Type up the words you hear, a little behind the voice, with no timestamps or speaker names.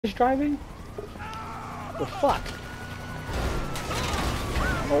is driving? The fuck?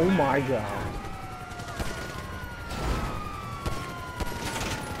 Oh my god.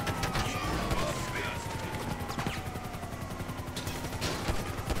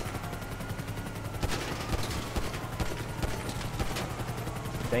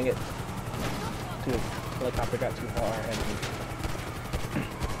 Dang it. Dude, helicopter got too far ahead of me.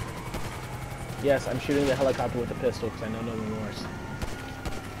 Yes, I'm shooting the helicopter with a pistol because I know no remorse.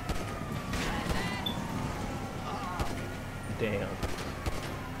 Damn.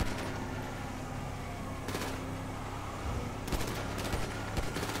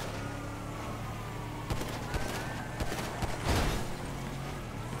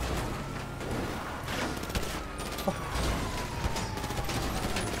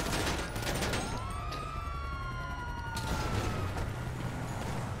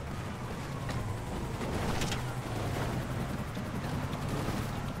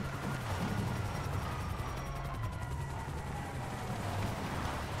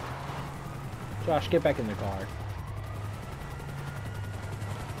 Josh, get back in the car.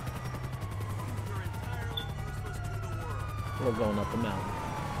 We're going up the mountain.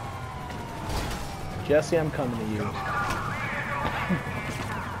 Jesse, I'm coming to you.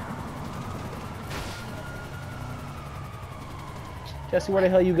 Jesse, where the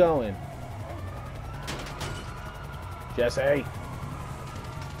hell you going? Jesse!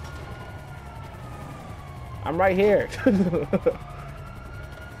 I'm right here.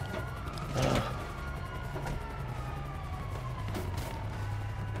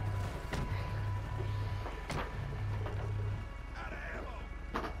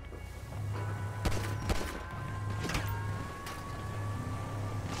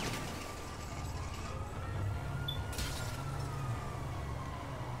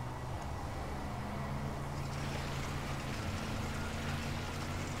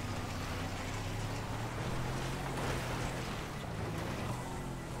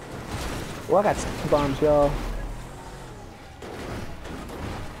 Well, I got sticky bombs, y'all.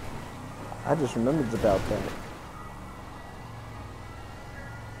 I just remembered about that.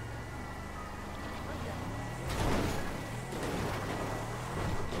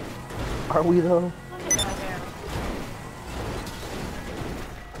 Are we though?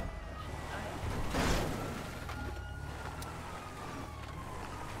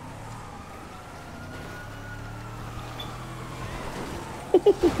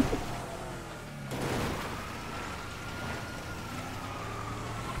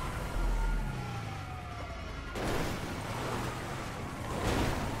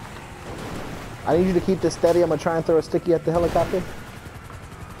 I need you to keep this steady. I'm gonna try and throw a sticky at the helicopter.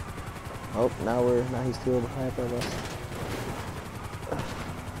 Oh, now he's still behind of us.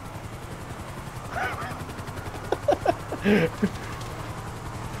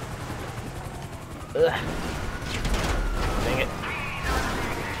 Dang it.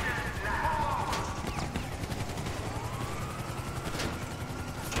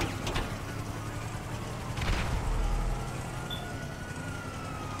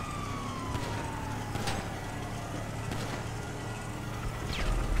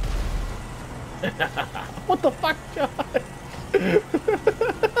 What the fuck, Josh?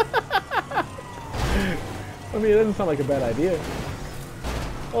 I mean, it doesn't sound like a bad idea.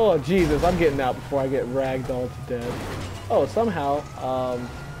 Oh, Jesus, I'm getting out before I get ragdolled to death. Oh, somehow,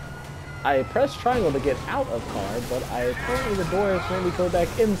 I pressed triangle to get out of car, but apparently the doors made me go back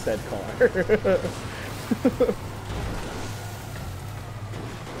in said car.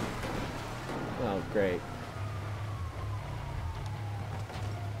 Oh, great.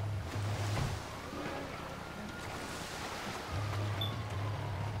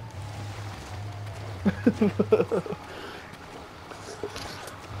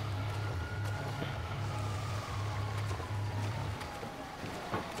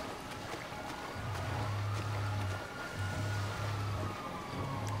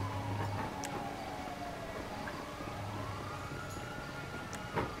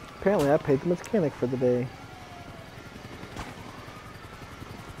 Apparently I paid the mechanic for the day.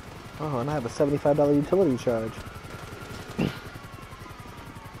 Oh, and I have a $75 utility charge.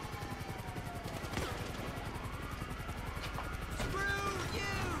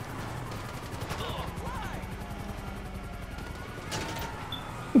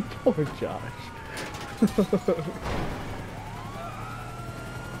 Poor Josh.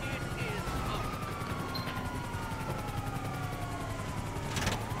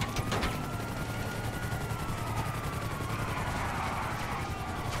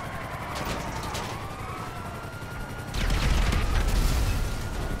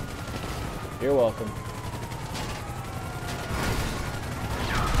 You're welcome.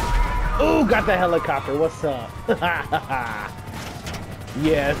 Ooh, got the helicopter. What's up?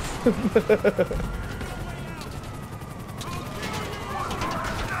 Yes.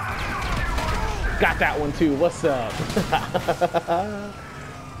 Got that one too. What's up?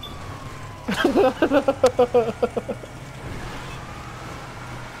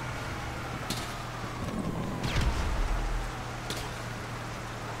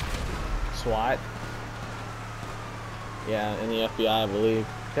 SWAT. Yeah, in the FBI, I believe.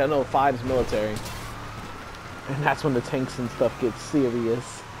 Yeah, no, 5's military. And that's when the tanks and stuff get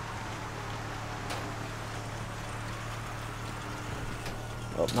serious.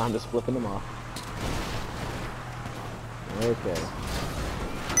 Oh, now I'm just flipping them off. Okay.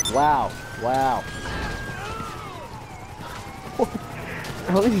 Wow. Wow.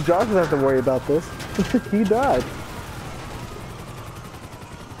 At least Josh doesn't have to worry about this. He died.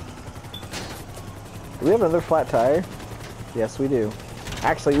 Do we have another flat tire? Yes, we do.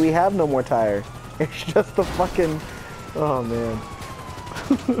 Actually, we have no more tire. It's just a fucking... Oh, man.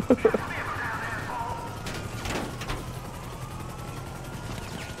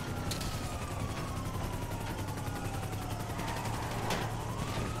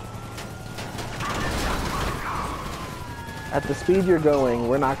 At the speed you're going,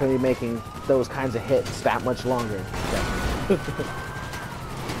 we're not going to be making those kinds of hits that much longer.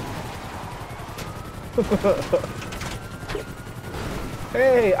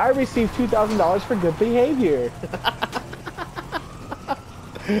 Hey, I received $2,000 for good behavior.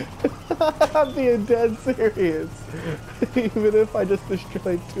 I'm being dead serious. Even if I just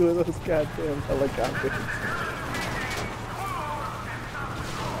destroyed 2 of those goddamn helicopters.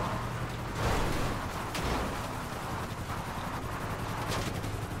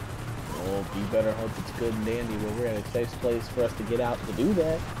 Oh, you better hope it's good and dandy when we're in a safe place for us to get out to do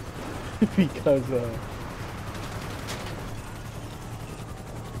that. Because,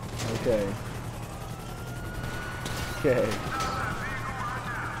 okay. Okay.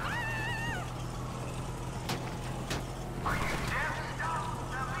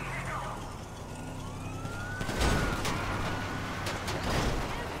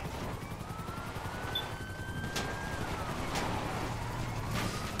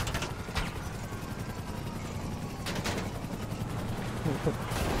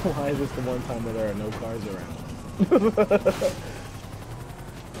 Why is this the one time where there are no cars around?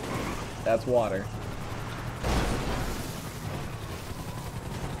 That's water.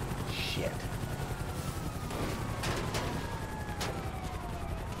 Shit.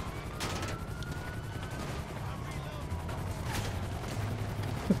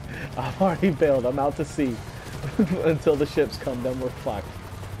 I've already bailed. I'm out to sea. Until the ships come, then we're fucked.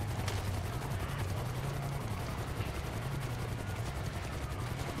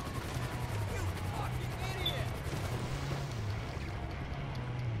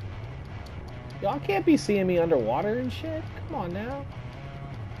 Y'all can't be seeing me underwater and shit. Come on now.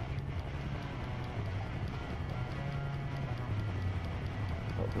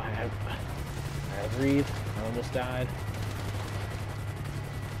 Oh, I breathe. I almost died.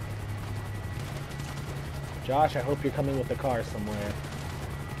 Josh, I hope you're coming with the car somewhere.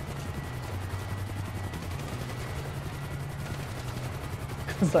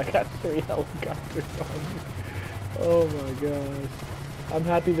 Because I got 3 helicopters on me. Oh my gosh. I'm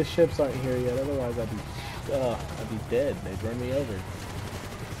happy the ships aren't here yet, otherwise I'd be dead. They'd run me over.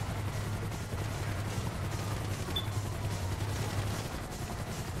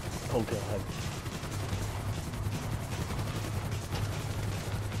 Oh god.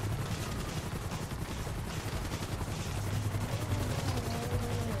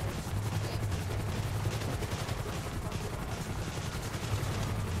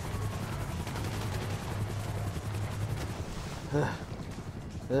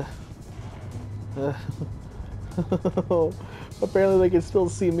 Apparently they can still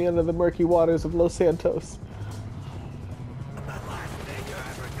see me under the murky waters of Los Santos. The last thing you're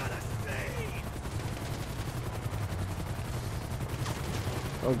ever gonna see.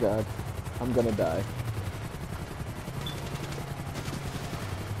 Oh god, I'm gonna die.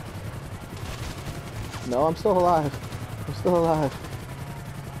 No, I'm still alive. I'm still alive.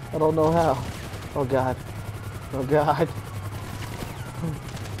 I don't know how. Oh god. Oh god.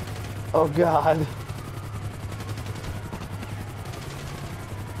 Oh god.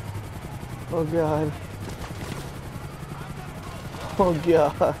 Oh god. Oh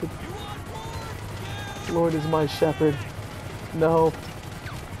god. Lord is my shepherd. No.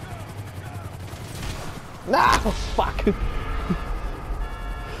 No! Fuck!